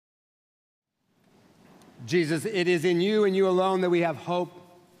Jesus, it is in you and you alone that we have hope.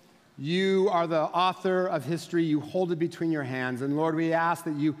 You are the author of history. You hold it between your hands. And Lord, we ask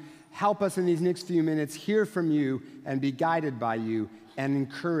that you help us in these next few minutes hear from you and be guided by you and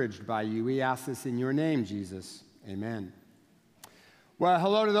encouraged by you. We ask this in your name, Jesus. Amen. Well,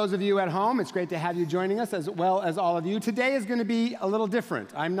 hello to those of you at home. It's great to have you joining us, as well as all of you. Today is going to be a little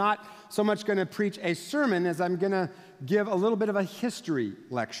different. I'm not so much going to preach a sermon as I'm going to give a little bit of a history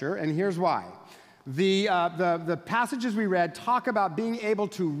lecture, and here's why. The passages we read talk about being able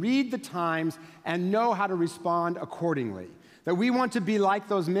to read the times and know how to respond accordingly. That we want to be like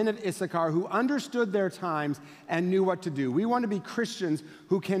those men of Issachar who understood their times and knew what to do. We want to be Christians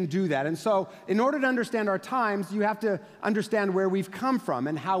who can do that. And so in order to understand our times, you have to understand where we've come from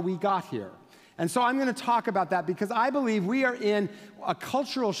and how we got here. And so I'm going to talk about that because I believe we are in a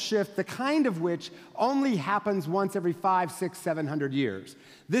cultural shift, the kind of which only happens once every 500, 600, 700 years.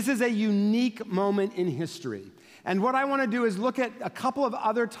 This is a unique moment in history. And what I want to do is look at a couple of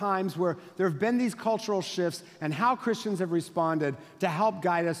other times where there have been these cultural shifts and how Christians have responded to help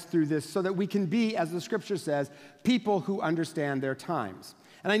guide us through this so that we can be, as the scripture says, people who understand their times.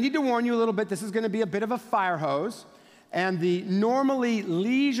 And I need to warn you a little bit, this is going to be a bit of a fire hose, and the normally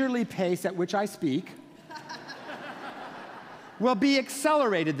leisurely pace at which I speak will be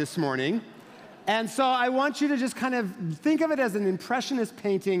accelerated this morning. And so I want you to just kind of think of it as an impressionist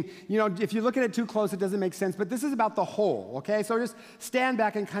painting. You know, if you look at it too close, it doesn't make sense. But this is about the whole, okay? So just stand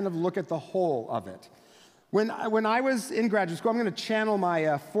back and kind of look at the whole of it. When I was in graduate school, I'm going to channel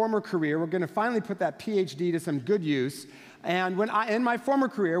my former career. We're going to finally put that PhD to some good use. And in my former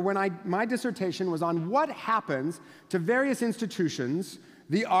career, my dissertation was on what happens to various institutions,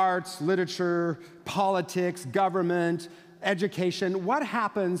 the arts, literature, politics, government, education, what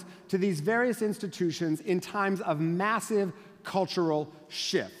happens to these various institutions in times of massive cultural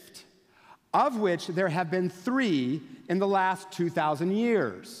shift, of which there have been 3 in the last 2,000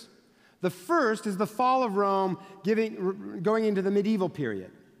 years. The first is the fall of Rome going into the medieval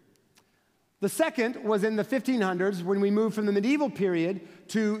period. The second was in the 1500s when we moved from the medieval period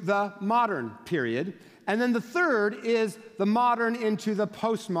to the modern period. And then the third is the modern into the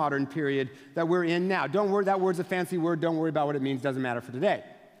postmodern period that we're in now. Don't worry, that word's a fancy word. Don't worry about what it means. Doesn't matter for today.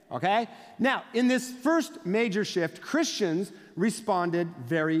 Okay? Now, in this first major shift, Christians responded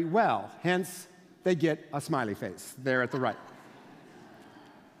very well. Hence, they get a smiley face there at the right.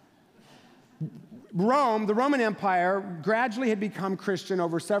 Rome, the Roman Empire, gradually had become Christian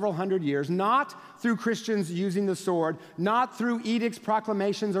over several hundred years, not through Christians using the sword, not through edicts,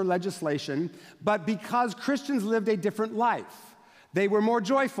 proclamations, or legislation, but because Christians lived a different life. They were more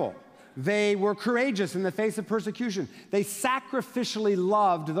joyful. They were courageous in the face of persecution. They sacrificially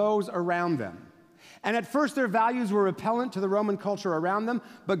loved those around them. And at first, their values were repellent to the Roman culture around them,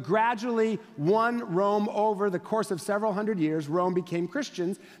 but gradually won Rome over the course of several hundred years. Rome became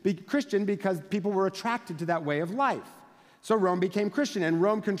Christian because people were attracted to that way of life. So Rome became Christian, and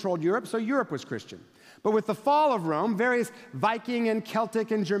Rome controlled Europe, so Europe was Christian. But with the fall of Rome, various Viking and Celtic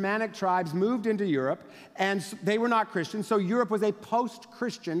and Germanic tribes moved into Europe, and they were not Christian, so Europe was a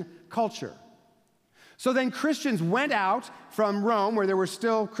post-Christian culture. So then Christians went out from Rome, where there were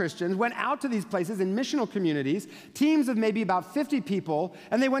still Christians, went out to these places in missional communities, teams of maybe about 50 people,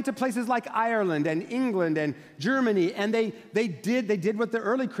 and they went to places like Ireland and England and Germany, and they did what the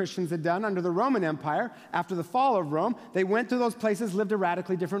early Christians had done under the Roman Empire. After the fall of Rome, they went to those places, lived a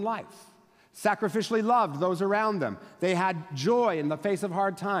radically different life. Sacrificially loved those around them. They had joy in the face of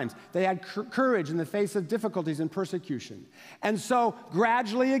hard times. They had courage in the face of difficulties and persecution. And so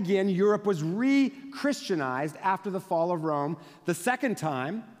gradually again, Europe was re-Christianized after the fall of Rome. The second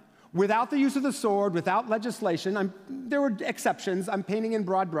time, without the use of the sword, without legislation. There were exceptions. I'm painting in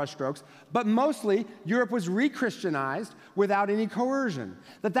broad brushstrokes. But mostly, Europe was re-Christianized without any coercion.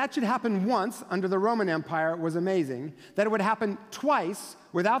 That should happen once under the Roman Empire was amazing. That it would happen twice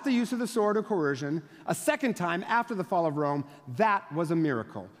without the use of the sword or coercion. A second time after the fall of Rome, that was a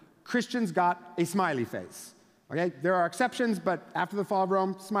miracle. Christians got a smiley face. Okay? There are exceptions, but after the fall of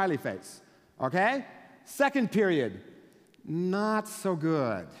Rome, smiley face. Okay? Second period, not so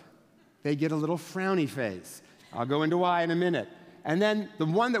good. They get a little frowny face. I'll go into why in a minute. And then the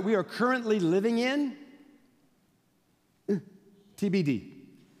one that we are currently living in, TBD.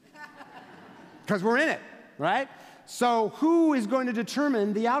 Because we're in it, right? So who is going to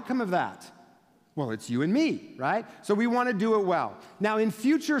determine the outcome of that? Well, it's you and me, right? So we want to do it well. Now, in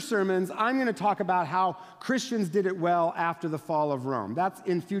future sermons, I'm going to talk about how Christians did it well after the fall of Rome. That's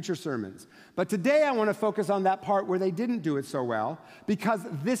in future sermons. But today I want to focus on that part where they didn't do it so well, because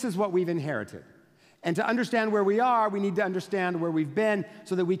this is what we've inherited. And to understand where we are, we need to understand where we've been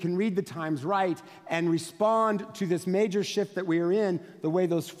so that we can read the times right and respond to this major shift that we are in the way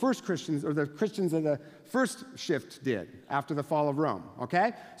those first Christians, or the Christians of the first shift did after the fall of Rome,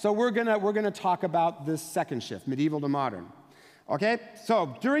 okay? So we're gonna talk about this second shift, medieval to modern, okay?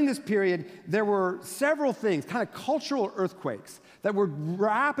 So during this period, there were several things, kind of cultural earthquakes, that were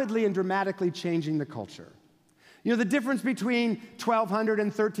rapidly and dramatically changing the culture. You know, the difference between 1200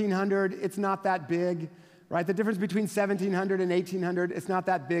 and 1300, it's not that big, right? The difference between 1700 and 1800, it's not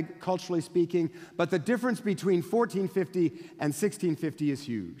that big, culturally speaking. But the difference between 1450 and 1650 is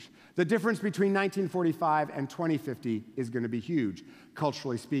huge. The difference between 1945 and 2050 is going to be huge,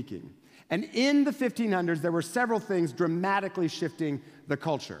 culturally speaking. And in the 1500s, there were several things dramatically shifting the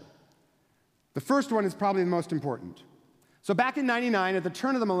culture. The first one is probably the most important. So back in 99, at the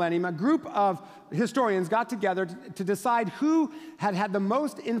turn of the millennium, a group of historians got together to decide who had had the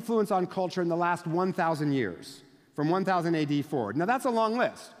most influence on culture in the last 1,000 years, from 1000 AD forward. Now that's a long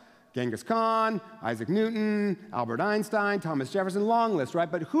list. Genghis Khan, Isaac Newton, Albert Einstein, Thomas Jefferson, long list,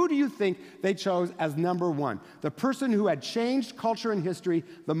 right? But who do you think they chose as number one? The person who had changed culture and history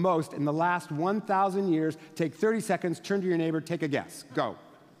the most in the last 1,000 years. Take 30 seconds, turn to your neighbor, take a guess. Go.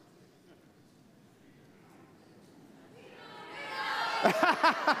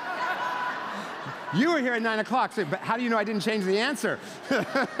 You were here at 9 o'clock, so, but how do you know I didn't change the answer?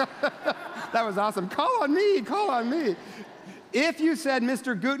 That was awesome. Call on me, call on me. If you said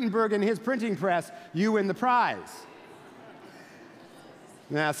Mr. Gutenberg and his printing press, you win the prize.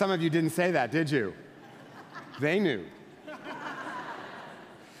 Now, some of you didn't say that, did you? They knew.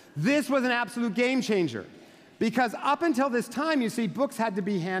 This was an absolute game changer. Because up until this time, you see, books had to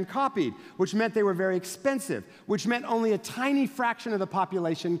be hand-copied, which meant they were very expensive, which meant only a tiny fraction of the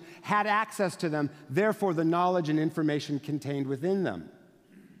population had access to them, therefore the knowledge and information contained within them.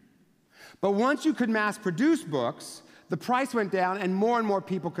 But once you could mass-produce books, the price went down and more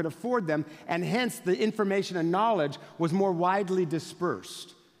people could afford them, and hence the information and knowledge was more widely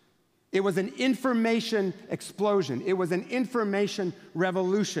dispersed. It was an information explosion. It was an information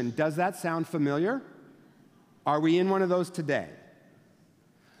revolution. Does that sound familiar? Are we in one of those today?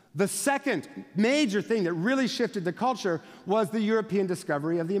 The second major thing that really shifted the culture was the European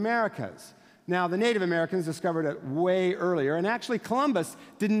discovery of the Americas. Now, the Native Americans discovered it way earlier, and actually Columbus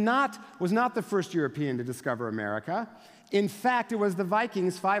was not the first European to discover America. In fact, it was the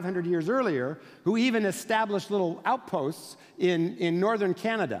Vikings 500 years earlier who even established little outposts in northern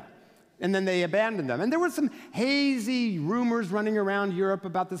Canada. And then they abandoned them. And there were some hazy rumors running around Europe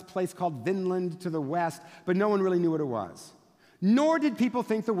about this place called Vinland to the west, but no one really knew what it was. Nor did people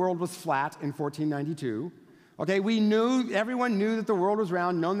think the world was flat in 1492. Okay, everyone knew that the world was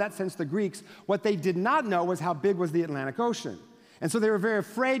round, known that since the Greeks. What they did not know was how big was the Atlantic Ocean. And so they were very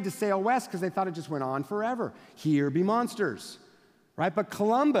afraid to sail west because they thought it just went on forever. Here be monsters. Right? But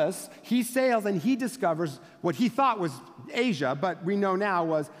Columbus, he sails and he discovers what he thought was Asia, but we know now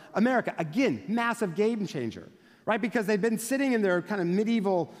was America. Again, massive game changer, right? Because they'd been sitting in their kind of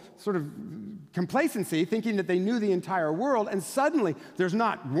medieval sort of complacency, thinking that they knew the entire world, and suddenly there's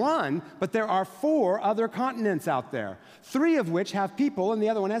not one, but there are 4 other continents out there, 3 of which have people and the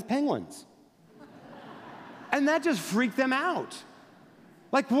other one has penguins. And that just freaked them out.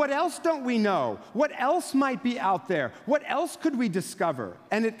 Like, what else don't we know? What else might be out there? What else could we discover?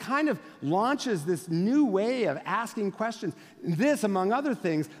 And it kind of launches this new way of asking questions. This, among other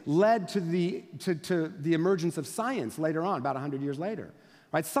things, led to the emergence of science later on, about 100 years later.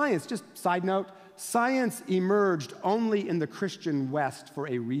 Right? Science, just side note, science emerged only in the Christian West for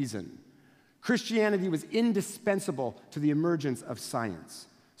a reason. Christianity was indispensable to the emergence of science.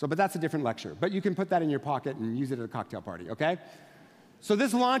 But that's a different lecture. But you can put that in your pocket and use it at a cocktail party, okay? So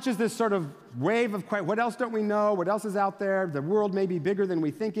this launches this sort of wave of what else don't we know? What else is out there? The world may be bigger than we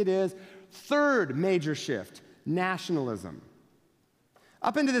think it is. Third major shift, nationalism.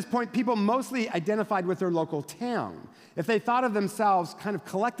 Up until this point, people mostly identified with their local town. If they thought of themselves kind of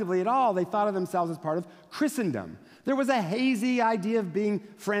collectively at all, they thought of themselves as part of Christendom. There was a hazy idea of being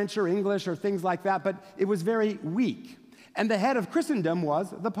French or English or things like that, but it was very weak. And the head of Christendom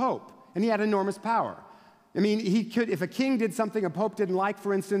was the Pope, and he had enormous power. I mean, if a king did something a pope didn't like,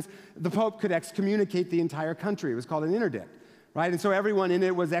 for instance, the pope could excommunicate the entire country. It was called an interdict, right? And so everyone in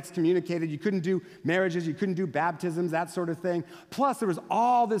it was excommunicated. You couldn't do marriages, you couldn't do baptisms, that sort of thing. Plus, there was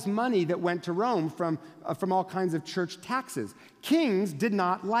all this money that went to Rome from all kinds of church taxes. Kings did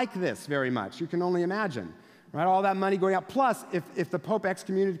not like this very much. You can only imagine, right? All that money going out. Plus, if the pope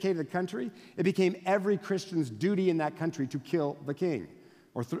excommunicated the country, it became every Christian's duty in that country to kill the king.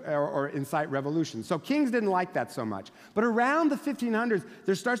 or incite revolution. So kings didn't like that so much. But around the 1500s,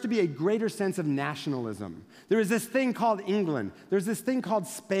 there starts to be a greater sense of nationalism. There is this thing called England. There's this thing called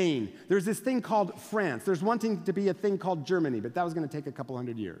Spain. There's this thing called France. There's wanting to be a thing called Germany, but that was going to take a couple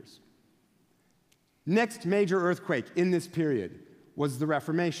hundred years. Next major earthquake in this period was the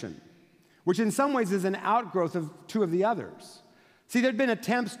Reformation, which in some ways is an outgrowth of two of the others. See, there'd been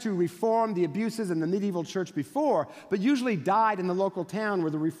attempts to reform the abuses in the medieval church before, but usually died in the local town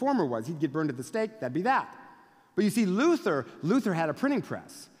where the reformer was. He'd get burned at the stake, that'd be that. But you see, Luther had a printing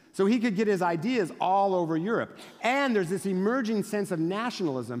press, so he could get his ideas all over Europe. And there's this emerging sense of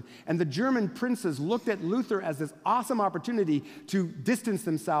nationalism, and the German princes looked at Luther as this awesome opportunity to distance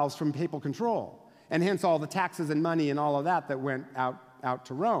themselves from papal control, and hence all the taxes and money and all of that went out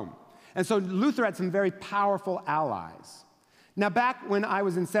to Rome. And so Luther had some very powerful allies. Now, back when I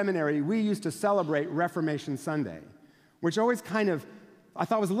was in seminary, we used to celebrate Reformation Sunday, which always I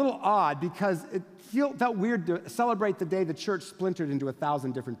thought was a little odd because it felt weird to celebrate the day the church splintered into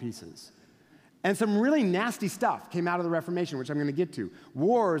 1,000 different pieces. And some really nasty stuff came out of the Reformation, which I'm going to get to,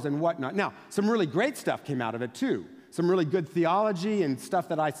 wars and whatnot. Now, some really great stuff came out of it, too. Some really good theology and stuff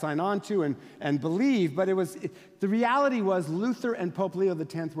that I sign on to and believe, but the reality was Luther and Pope Leo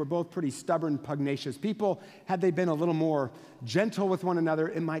X were both pretty stubborn, pugnacious people. Had they been a little more gentle with one another,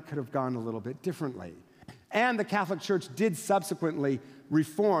 it could have gone a little bit differently. And the Catholic Church did subsequently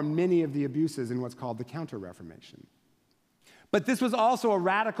reform many of the abuses in what's called the Counter-Reformation. But this was also a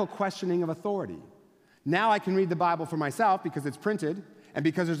radical questioning of authority. Now I can read the Bible for myself because it's printed, and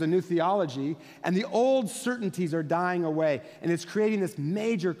because there's a new theology, and the old certainties are dying away, and it's creating this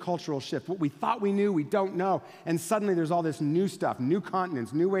major cultural shift. What we thought we knew, we don't know, and suddenly there's all this new stuff, new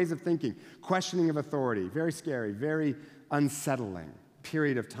continents, new ways of thinking, questioning of authority. Very scary, very unsettling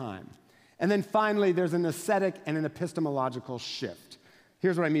period of time. And then finally, there's an aesthetic and an epistemological shift.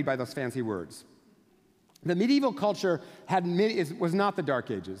 Here's what I mean by those fancy words. The medieval culture was not the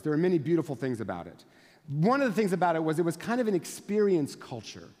Dark Ages. There are many beautiful things about it. One of the things about it was kind of an experience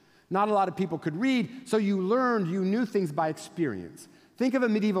culture. Not a lot of people could read, so you knew things by experience. Think of a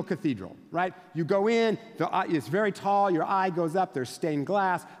medieval cathedral, right? You go in, it's very tall, your eye goes up, there's stained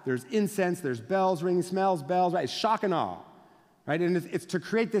glass, there's incense, there's bells ringing, smells, bells, right? It's shock and awe, right? And it's to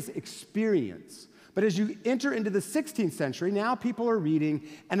create this experience. But as you enter into the 16th century, now people are reading,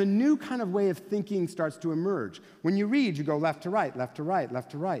 and a new kind of way of thinking starts to emerge. When you read, you go left to right, left to right,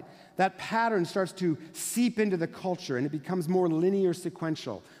 left to right. That pattern starts to seep into the culture, and it becomes more linear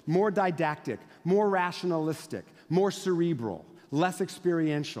sequential, more didactic, more rationalistic, more cerebral, less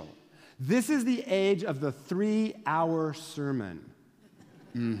experiential. This is the age of the 3-hour sermon.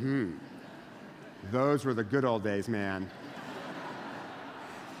 Those were the good old days, man.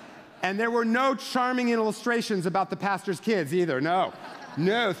 And there were no charming illustrations about the pastor's kids either, no.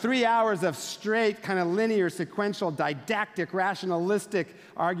 No, 3 hours of straight, kind of linear, sequential, didactic, rationalistic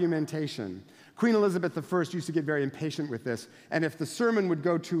argumentation. Queen Elizabeth I used to get very impatient with this, and if the sermon would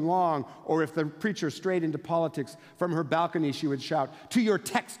go too long, or if the preacher strayed into politics, from her balcony she would shout, "To your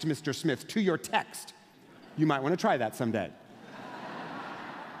text, Mr. Smith, to your text." You might want to try that someday.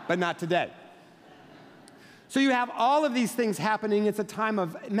 But not today. So you have all of these things happening. It's a time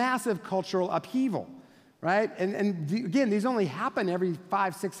of massive cultural upheaval, right? And again, these only happen every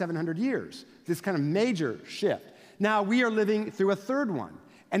 500, 600, 700 years, this kind of major shift. Now we are living through a third one,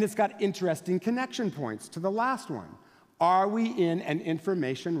 and it's got interesting connection points to the last one. Are we in an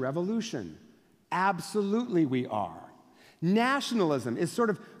information revolution? Absolutely we are. Nationalism is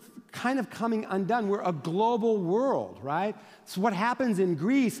kind of coming undone. We're a global world, right? So what happens in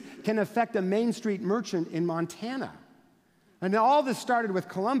Greece can affect a Main Street merchant in Montana. And all this started with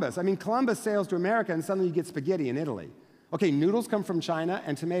Columbus. I mean, Columbus sails to America and suddenly you get spaghetti in Italy. Okay, noodles come from China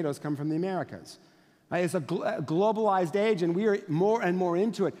and tomatoes come from the Americas. Right? It's a globalized age, and we are more and more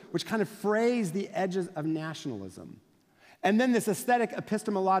into it, which kind of frays the edges of nationalism. And then this aesthetic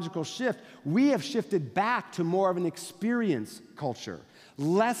epistemological shift, we have shifted back to more of an experience culture.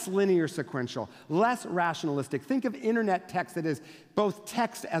 Less linear sequential, less rationalistic. Think of internet text that is both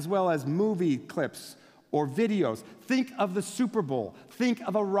text as well as movie clips or videos. Think of the Super Bowl. Think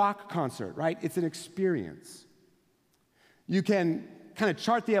of a rock concert, right? It's an experience. You can kind of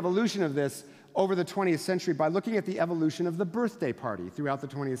chart the evolution of this over the 20th century by looking at the evolution of the birthday party throughout the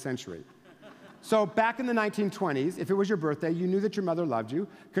 20th century. So back in the 1920s, if it was your birthday, you knew that your mother loved you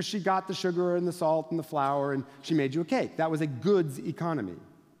because she got the sugar and the salt and the flour and she made you a cake. That was a goods economy.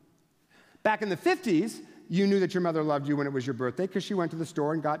 Back in the 50s, you knew that your mother loved you when it was your birthday because she went to the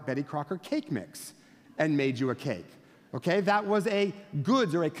store and got Betty Crocker cake mix and made you a cake. Okay, that was a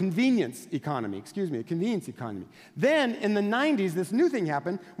goods or a convenience economy, a convenience economy. Then in the 90s, this new thing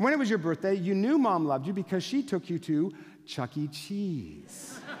happened. When it was your birthday, you knew mom loved you because she took you to Chuck E.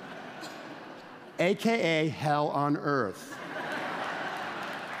 Cheese, AKA hell on earth.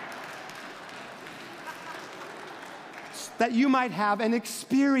 That you might have an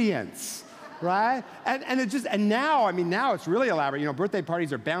experience, right? And now it's really elaborate. You know, birthday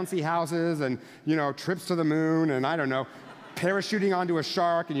parties are bouncy houses and, you know, trips to the moon and, I don't know, parachuting onto a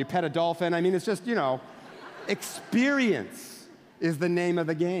shark and you pet a dolphin. I mean, it's just, you know, experience is the name of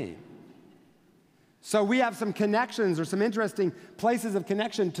the game. So we have some connections or some interesting places of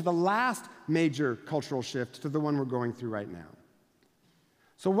connection to the last major cultural shift, to the one we're going through right now.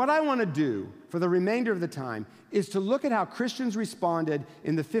 So what I want to do for the remainder of the time is to look at how Christians responded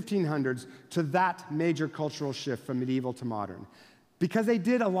in the 1500s to that major cultural shift from medieval to modern, because they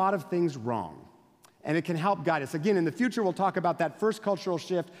did a lot of things wrong, and it can help guide us. Again, in the future, we'll talk about that first cultural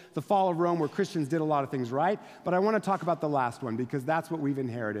shift, the fall of Rome, where Christians did a lot of things right, but I want to talk about the last one, because that's what we've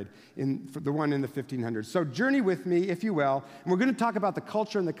inherited, the one in the 1500s. So journey with me, if you will, and we're going to talk about the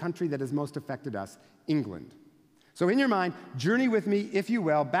culture and the country that has most affected us, England. So in your mind, journey with me, if you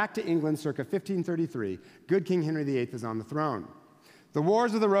will, back to England circa 1533. Good King Henry VIII is on the throne. The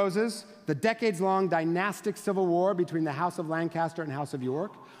Wars of the Roses, the decades-long dynastic civil war between the House of Lancaster and House of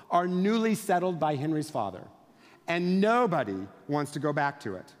York, are newly settled by Henry's father, and nobody wants to go back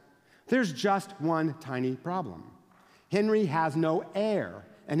to it. There's just one tiny problem. Henry has no heir,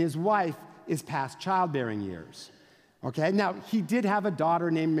 and his wife is past childbearing years. Okay, now, he did have a daughter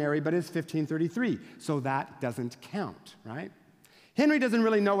named Mary, but it's 1533, so that doesn't count, right? Henry doesn't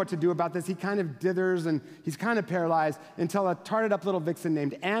really know what to do about this. He kind of dithers, and he's kind of paralyzed until a tarted-up little vixen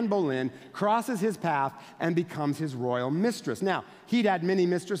named Anne Boleyn crosses his path and becomes his royal mistress. Now, he'd had many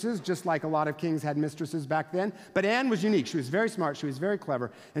mistresses, just like a lot of kings had mistresses back then, but Anne was unique. She was very smart, she was very clever,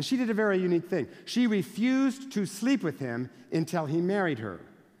 and she did a very unique thing. She refused to sleep with him until he married her.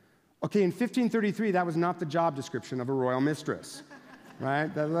 Okay, in 1533, that was not the job description of a royal mistress,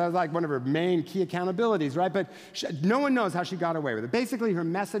 right? That was like one of her main key accountabilities, right? But no one knows how she got away with it. Basically, her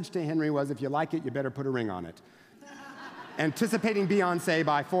message to Henry was, if you like it, you better put a ring on it. Anticipating Beyonce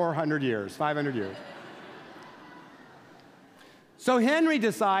by 400 years, 500 years. So Henry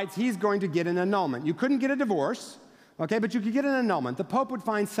decides he's going to get an annulment. You couldn't get a divorce, okay, but you could get an annulment. The Pope would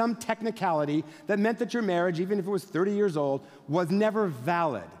find some technicality that meant that your marriage, even if it was 30 years old, was never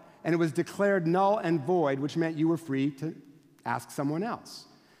valid. And it was declared null and void, which meant you were free to ask someone else.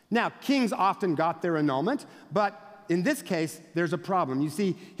 Now, kings often got their annulment, but in this case, there's a problem. You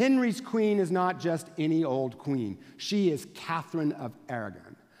see, Henry's queen is not just any old queen. She is Catherine of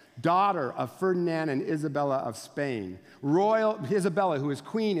Aragon, daughter of Ferdinand and Isabella of Spain. Royal Isabella, who is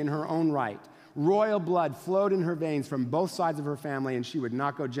queen in her own right. Royal blood flowed in her veins from both sides of her family, and she would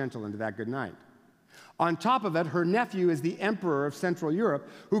not go gentle into that good night. On top of it, her nephew is the emperor of Central Europe,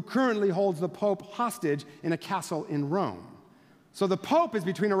 who currently holds the Pope hostage in a castle in Rome. So the Pope is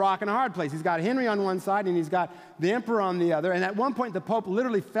between a rock and a hard place. He's got Henry on one side, and he's got the emperor on the other. And at one point, the Pope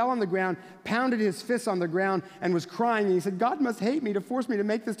literally fell on the ground, pounded his fists on the ground, and was crying. And he said, God must hate me to force me to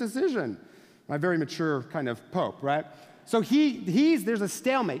make this decision. My very mature kind of Pope, right? So there's a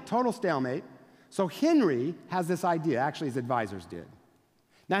stalemate, total stalemate. So Henry has this idea, actually his advisors did.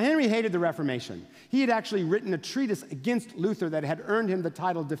 Now, Henry hated the Reformation. He had actually written a treatise against Luther that had earned him the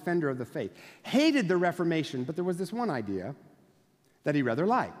title Defender of the Faith. Hated the Reformation, but there was this one idea that he rather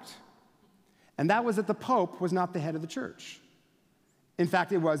liked. And that was that the Pope was not the head of the church. In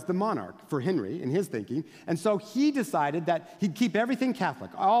fact, it was the monarch for Henry in his thinking. And so he decided that he'd keep everything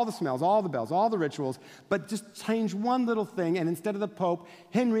Catholic, all the smells, all the bells, all the rituals, but just change one little thing, and instead of the Pope,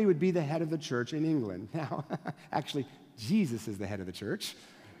 Henry would be the head of the church in England. Now, actually, Jesus is the head of the church.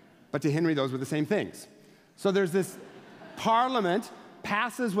 But to Henry, those were the same things. So there's this Parliament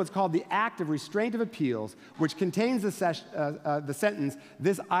passes what's called the Act of Restraint of Appeals, which contains the sentence,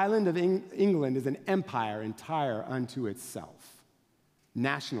 this island of England is an empire entire unto itself.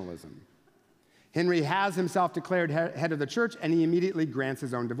 Nationalism. Henry has himself declared head of the church, and he immediately grants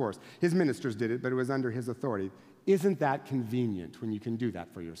his own divorce. His ministers did it, but it was under his authority. Isn't that convenient when you can do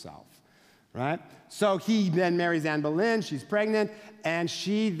that for yourself? Right? So he then marries Anne Boleyn, she's pregnant, and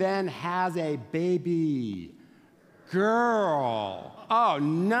she then has a baby girl. Oh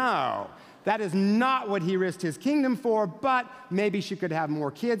no, that is not what he risked his kingdom for, but maybe she could have more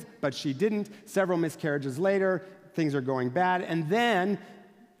kids, but she didn't. Several miscarriages later, things are going bad, and then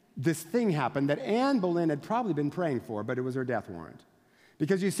this thing happened that Anne Boleyn had probably been praying for, but it was her death warrant.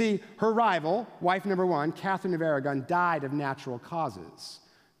 Because you see, her rival, wife number one, Catherine of Aragon, died of natural causes.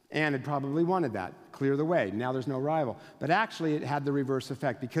 Anne had probably wanted that. Clear the way. Now there's no rival. But actually, it had the reverse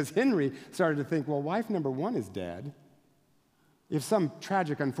effect because Henry started to think, well, wife number 1 is dead. If some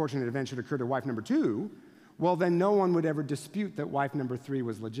tragic, unfortunate event should occur to wife number 2, well, then no one would ever dispute that wife number 3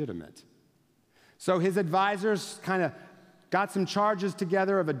 was legitimate. So his advisors kind of got some charges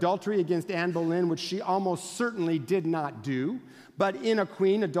together of adultery against Anne Boleyn, which she almost certainly did not do. But in a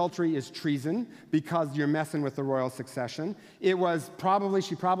queen, adultery is treason because you're messing with the royal succession. She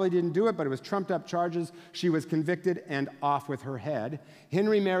probably didn't do it, but it was trumped up charges. She was convicted and off with her head.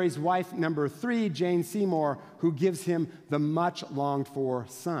 Henry marries wife number 3, Jane Seymour, who gives him the much longed for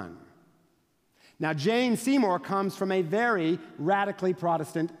son. Now, Jane Seymour comes from a very radically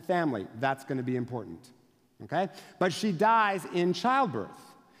Protestant family. That's going to be important. Okay? But she dies in childbirth.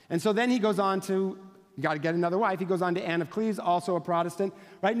 And so then he goes on to, got to get another wife. He goes on to Anne of Cleves, also a Protestant.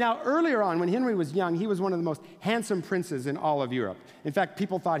 Right now, earlier on, when Henry was young, he was one of the most handsome princes in all of Europe. In fact,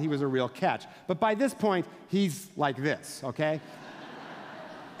 people thought he was a real catch. But by this point, he's like this, okay?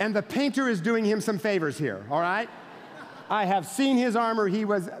 And the painter is doing him some favors here, all right? I have seen his armor. He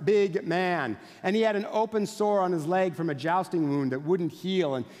was a big man. And he had an open sore on his leg from a jousting wound that wouldn't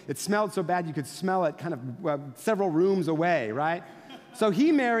heal. And it smelled so bad you could smell it kind of several rooms away, right? So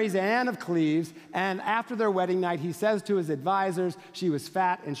he marries Anne of Cleves. And after their wedding night, he says to his advisors, she was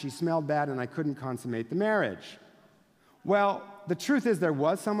fat and she smelled bad and I couldn't consummate the marriage. Well, the truth is there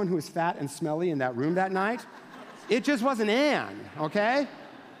was someone who was fat and smelly in that room that night. It just wasn't Anne, okay?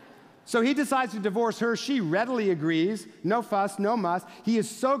 So he decides to divorce her. She readily agrees. No fuss, no muss. He is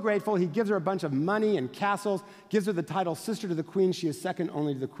so grateful. He gives her a bunch of money and castles, gives her the title Sister to the Queen. She is second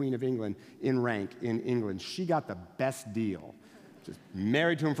only to the Queen of England in rank in England. She got the best deal. Just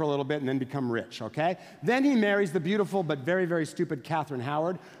married to him for a little bit and then become rich, okay? Then he marries the beautiful but very, very stupid Catherine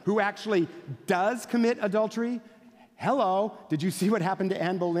Howard, who actually does commit adultery. Hello, did you see what happened to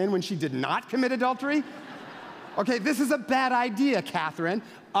Anne Boleyn when she did not commit adultery? Okay, this is a bad idea, Catherine.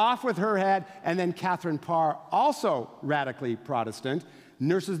 Off with her head, and then Catherine Parr, also radically Protestant,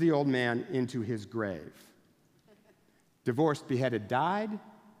 nurses the old man into his grave. Divorced, beheaded, died.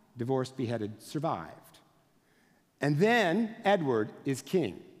 Divorced, beheaded, survived. And then Edward is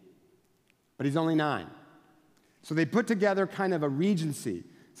king, but he's only 9. So they put together kind of a regency,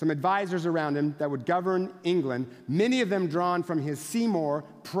 some advisors around him that would govern England, many of them drawn from his Seymour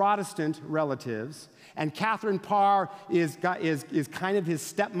Protestant relatives. And Catherine Parr is kind of his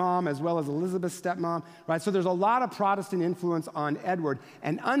stepmom as well as Elizabeth's stepmom, right? So there's a lot of Protestant influence on Edward.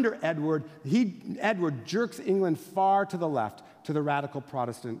 And under Edward, Edward jerks England far to the left, to the radical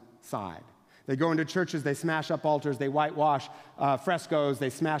Protestant side. They go into churches, they smash up altars, they whitewash frescoes, they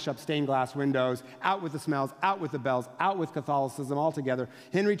smash up stained glass windows, out with the smells, out with the bells, out with Catholicism altogether.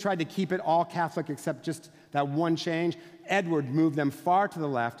 Henry tried to keep it all Catholic except just that one change. Edward moved them far to the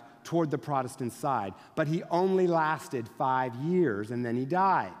left toward the Protestant side, but he only lasted 5 years and then he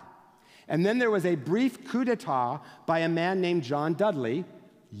died. And then there was a brief coup d'etat by a man named John Dudley,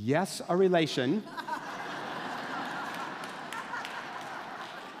 yes, a relation,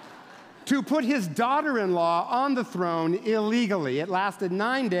 to put his daughter-in-law on the throne illegally. It lasted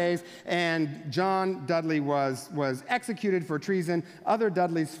 9 days, and John Dudley was executed for treason. Other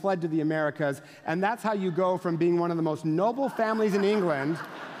Dudleys fled to the Americas, and that's how you go from being one of the most noble families in England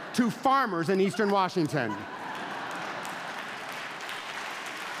to farmers in eastern Washington.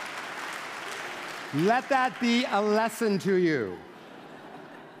 Let that be a lesson to you.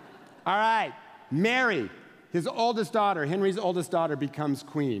 All right, Mary, his oldest daughter, Henry's oldest daughter, becomes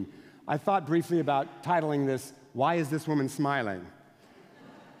queen. I thought briefly about titling this, Why Is This Woman Smiling?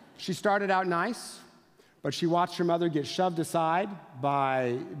 She started out nice, but she watched her mother get shoved aside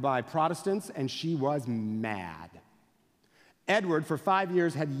by Protestants, and she was mad. Edward, for 5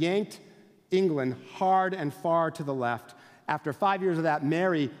 years, had yanked England hard and far to the left. After 5 years of that,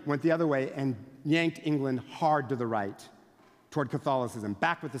 Mary went the other way and yanked England hard to the right, toward Catholicism.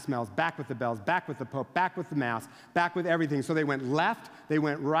 Back with the smells, back with the bells, back with the Pope, back with the Mass, back with everything. So they went left, they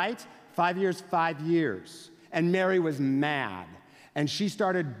went right, 5 years, 5 years. And Mary was mad. And she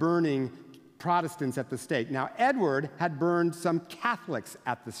started burning Protestants at the stake. Now, Edward had burned some Catholics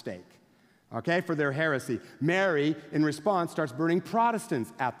at the stake, okay, for their heresy. Mary, in response, starts burning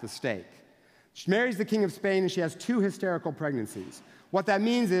Protestants at the stake. She marries the King of Spain, and she has 2 hysterical pregnancies. What that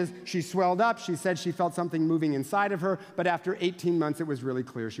means is she swelled up, she said she felt something moving inside of her, but after 18 months, it was really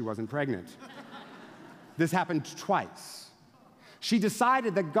clear she wasn't pregnant. This happened twice. She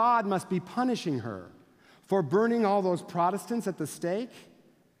decided that God must be punishing her for burning all those Protestants at the stake.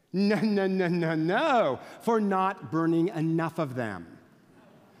 No, for not burning enough of them.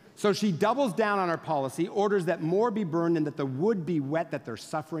 So she doubles down on her policy, orders that more be burned and that the wood be wet, that their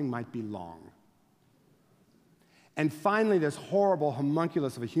suffering might be long. And finally, this horrible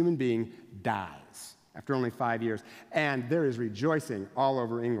homunculus of a human being dies after only 5 years. And there is rejoicing all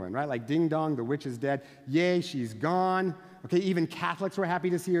over England, right? Like, ding dong, the witch is dead. Yay, she's gone. Okay, even Catholics were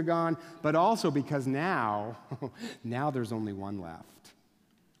happy to see her gone. But also because now there's only one left.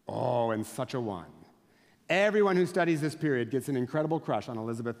 Oh, and such a one. Everyone who studies this period gets an incredible crush on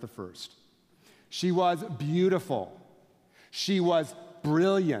Elizabeth I. She was beautiful. She was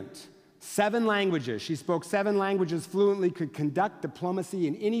brilliant. 7 languages. She spoke 7 languages fluently, could conduct diplomacy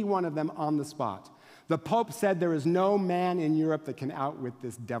in any one of them on the spot. The Pope said there is no man in Europe that can outwit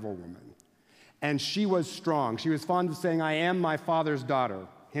this devil woman. And she was strong. She was fond of saying, I am my father's daughter.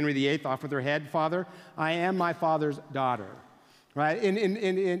 Henry VIII off with her head, father, I am my father's daughter. Right?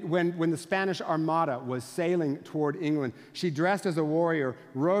 When the Spanish Armada was sailing toward England, she dressed as a warrior,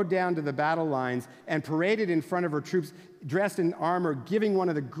 rode down to the battle lines, and paraded in front of her troops, dressed in armor, giving one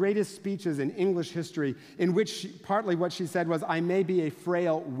of the greatest speeches in English history, in which partly what she said was, I may be a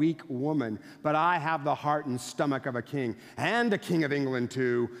frail, weak woman, but I have the heart and stomach of a king, and a king of England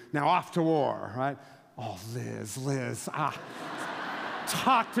too. Now off to war, right? Oh, Liz,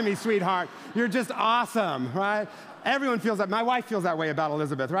 talk to me, sweetheart. You're just awesome, right? Everyone feels that. My wife feels that way about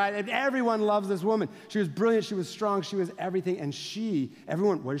Elizabeth, right? And everyone loves this woman. She was brilliant. She was strong. She was everything. And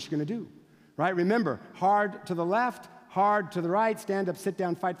everyone, what is she going to do? Right? Remember, hard to the left, hard to the right, stand up, sit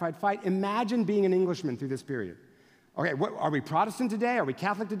down, fight, fight, fight. Imagine being an Englishman through this period. Okay, are we Protestant today? Are we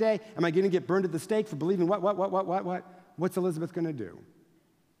Catholic today? Am I going to get burned at the stake for believing what? What's Elizabeth going to do?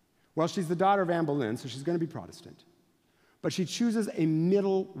 Well, she's the daughter of Anne Boleyn, so she's going to be Protestant. But she chooses a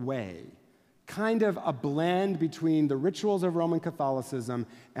middle way, kind of a blend between the rituals of Roman Catholicism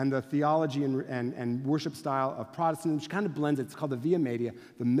and the theology and worship style of Protestantism. She kind of blends it. It's called the Via Media,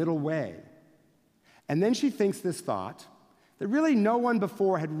 the middle way. And then she thinks this thought that really no one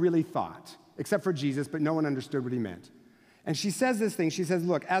before had really thought, except for Jesus, but no one understood what he meant. And she says this thing. She says,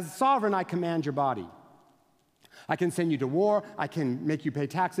 look, as sovereign, I command your body. I can send you to war. I can make you pay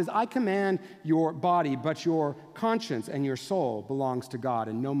taxes. I command your body, but your conscience and your soul belongs to God,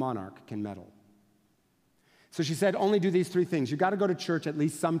 and no monarch can meddle. So she said, only do these 3 things. You've got to go to church at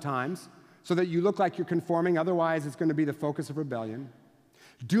least sometimes so that you look like you're conforming. Otherwise, it's going to be the focus of rebellion.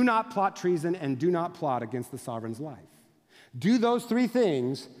 Do not plot treason, and do not plot against the sovereign's life. Do those 3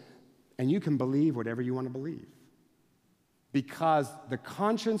 things, and you can believe whatever you want to believe. Because the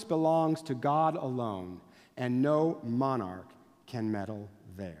conscience belongs to God alone, and no monarch can meddle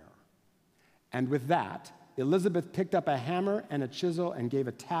there. And with that, Elizabeth picked up a hammer and a chisel and gave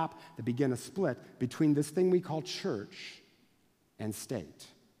a tap that began a split between this thing we call church and state.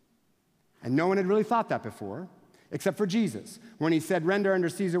 And no one had really thought that before, except for Jesus, when he said, render unto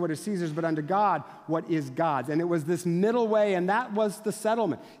Caesar what is Caesar's, but unto God what is God's. And it was this middle way, and that was the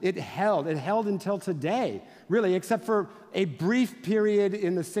settlement. It held until today, really, except for a brief period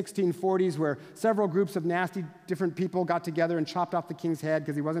in the 1640s where several groups of nasty different people got together and chopped off the king's head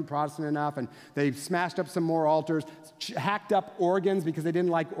because he wasn't Protestant enough, and they smashed up some more altars, hacked up organs because they didn't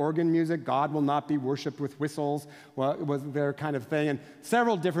like organ music. God will not be worshipped with whistles, well, it was their kind of thing. And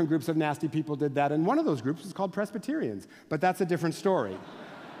several different groups of nasty people did that, and one of those groups was called Presbyterians, but that's a different story.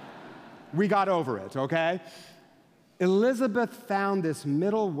 We got over it, okay? Elizabeth found this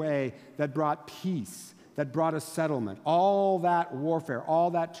middle way that brought peace, that brought a settlement, all that warfare,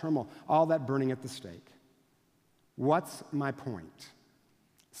 all that turmoil, all that burning at the stake. What's my point?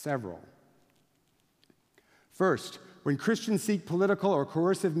 Several. First, when Christians seek political or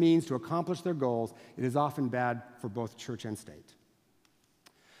coercive means to accomplish their goals, it is often bad for both church and state.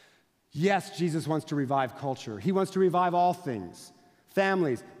 Yes, Jesus wants to revive culture. He wants to revive all things.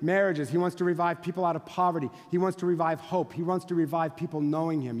 Families, marriages. He wants to revive people out of poverty. He wants to revive hope. He wants to revive people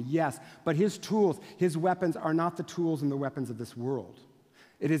knowing him, yes. But his tools, his weapons are not the tools and the weapons of this world.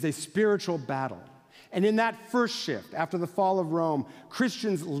 It is a spiritual battle. And in that first shift, after the fall of Rome,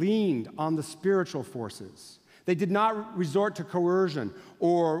 Christians leaned on the spiritual forces. They did not resort to coercion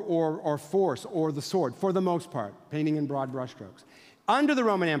or force or the sword, for the most part, painting in broad brushstrokes. Under the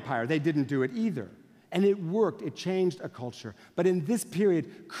Roman Empire, they didn't do it either. And it worked. It changed a culture. But in this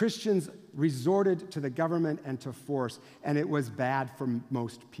period, Christians resorted to the government and to force, and it was bad for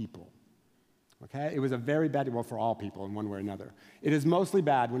most people. Okay? It was a very bad, well, for all people in one way or another. It is mostly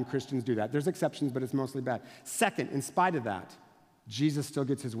bad when Christians do that. There's exceptions, but it's mostly bad. Second, in spite of that, Jesus still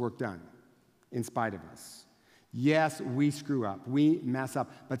gets his work done, in spite of us. Yes, we screw up. We mess up.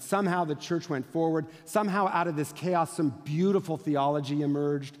 But somehow the church went forward. Somehow out of this chaos, some beautiful theology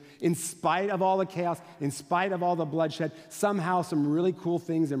emerged. In spite of all the chaos, in spite of all the bloodshed, somehow some really cool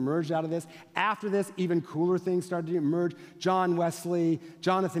things emerged out of this. After this, even cooler things started to emerge. John Wesley,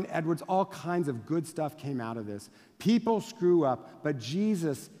 Jonathan Edwards, all kinds of good stuff came out of this. People screw up, but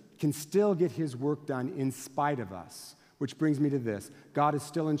Jesus can still get his work done in spite of us. Which brings me to this. God is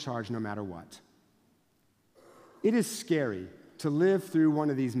still in charge no matter what. It is scary to live through one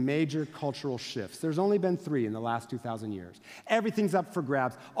of these major cultural shifts. There's only been 3 in the last 2,000 years. Everything's up for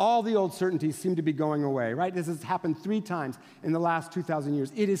grabs. All the old certainties seem to be going away, right? This has happened 3 times in the last 2,000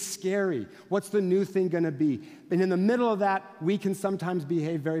 years. It is scary. What's the new thing going to be? And in the middle of that, we can sometimes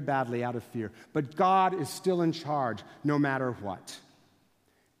behave very badly out of fear. But God is still in charge no matter what.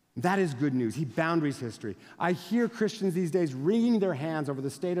 That is good news. He boundaries history. I hear Christians these days wringing their hands over the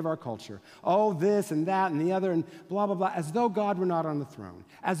state of our culture. Oh, this and that and the other and blah, blah, blah, as though God were not on the throne,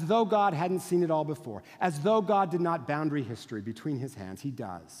 as though God hadn't seen it all before, as though God did not boundary history between his hands. He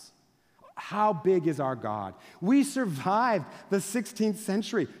does. How big is our God? We survived the 16th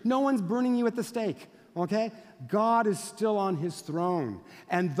century. No one's burning you at the stake, okay? God is still on his throne.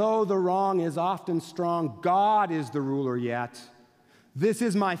 And though the wrong is often strong, God is the ruler yet. This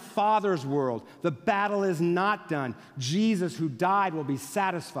is my Father's world. The battle is not done. Jesus, who died, will be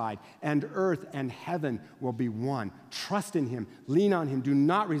satisfied, and earth and heaven will be one. Trust in him. Lean on him. Do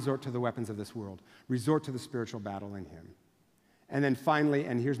not resort to the weapons of this world. Resort to the spiritual battle in him. And then finally,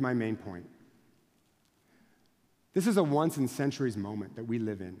 and here's my main point. This is a once-in-centuries moment that we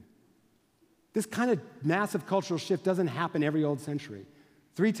live in. This kind of massive cultural shift doesn't happen every old century.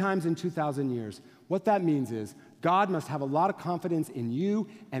 3 times in 2,000 years. What that means is God must have a lot of confidence in you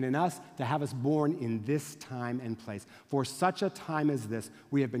and in us to have us born in this time and place. For such a time as this,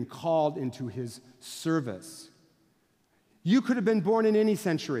 we have been called into his service. You could have been born in any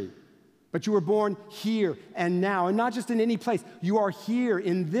century, but you were born here and now, and not just in any place. You are here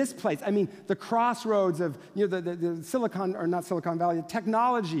in this place. I mean, the crossroads of the Silicon, or not Silicon Valley, the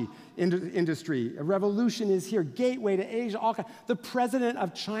technology industry. A revolution is here. Gateway to Asia. All kinds. The president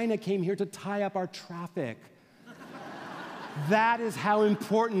of China came here to tie up our traffic. That is how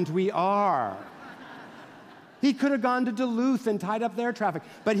important we are. He could have gone to Duluth and tied up their traffic,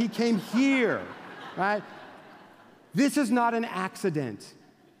 but he came here, right? This is not an accident.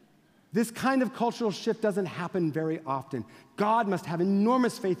 This kind of cultural shift doesn't happen very often. God must have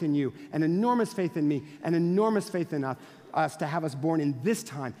enormous faith in you, and enormous faith in me, and enormous faith in us to have us born in this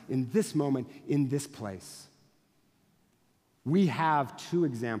time, in this moment, in this place. We have 2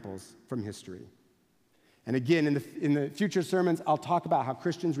 examples from history. And again, in the future sermons, I'll talk about how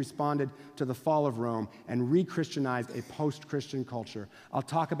Christians responded to the fall of Rome and re-Christianized a post-Christian culture. I'll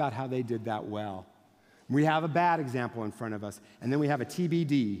talk about how they did that well. We have a bad example in front of us, and then we have a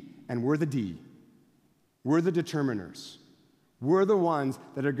TBD, and we're the D. We're the determiners. We're the ones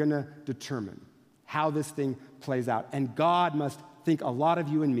that are going to determine how this thing plays out. And God must think a lot of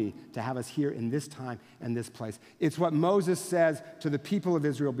you and me to have us here in this time and this place. It's what Moses says to the people of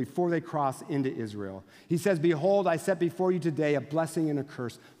Israel before they cross into Israel. He says, "Behold, I set before you today a blessing and a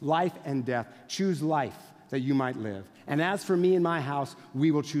curse, life and death. Choose life that you might live. And as for me and my house, we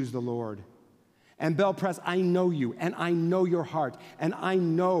will choose the Lord." And Bell Press, I know you, and I know your heart, and I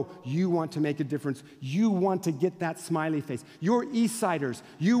know you want to make a difference. You want to get that smiley face. You're Eastsiders.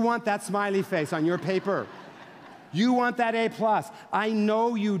 You want that smiley face on your paper. You want that A+. I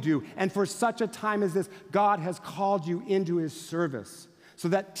know you do. And for such a time as this, God has called you into his service. So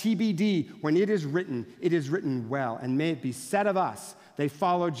that TBD, when it is written well. And may it be said of us, they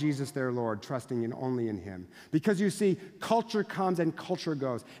follow Jesus their Lord, trusting only in him. Because you see, culture comes and culture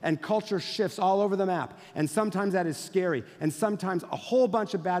goes. And culture shifts all over the map. And sometimes that is scary. And sometimes a whole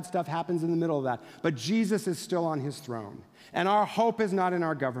bunch of bad stuff happens in the middle of that. But Jesus is still on his throne. And our hope is not in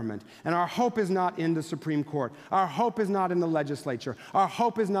our government. And our hope is not in the Supreme Court. Our hope is not in the legislature. Our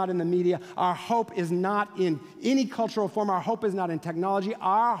hope is not in the media. Our hope is not in any cultural form. Our hope is not in technology.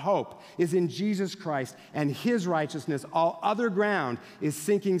 Our hope is in Jesus Christ and his righteousness. All other ground is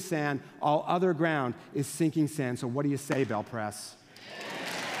sinking sand. All other ground is sinking sand. So what do you say, Bell Press?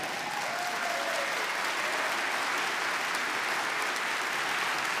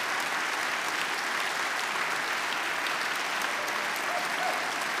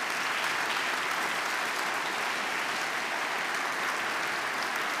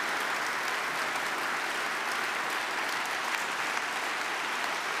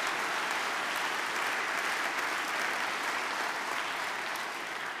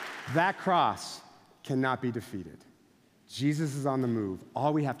 That cross cannot be defeated. Jesus is on the move.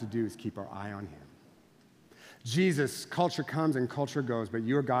 All we have to do is keep our eye on him. Jesus, culture comes and culture goes, but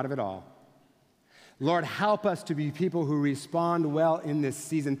you are God of it all. Lord, help us to be people who respond well in this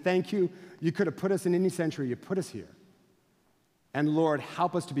season. Thank you. You could have put us in any century. You put us here. And Lord,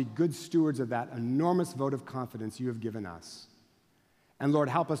 help us to be good stewards of that enormous vote of confidence you have given us. And Lord,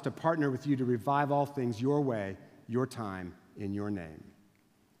 help us to partner with you to revive all things your way, your time, in your name.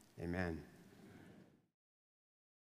 Amen.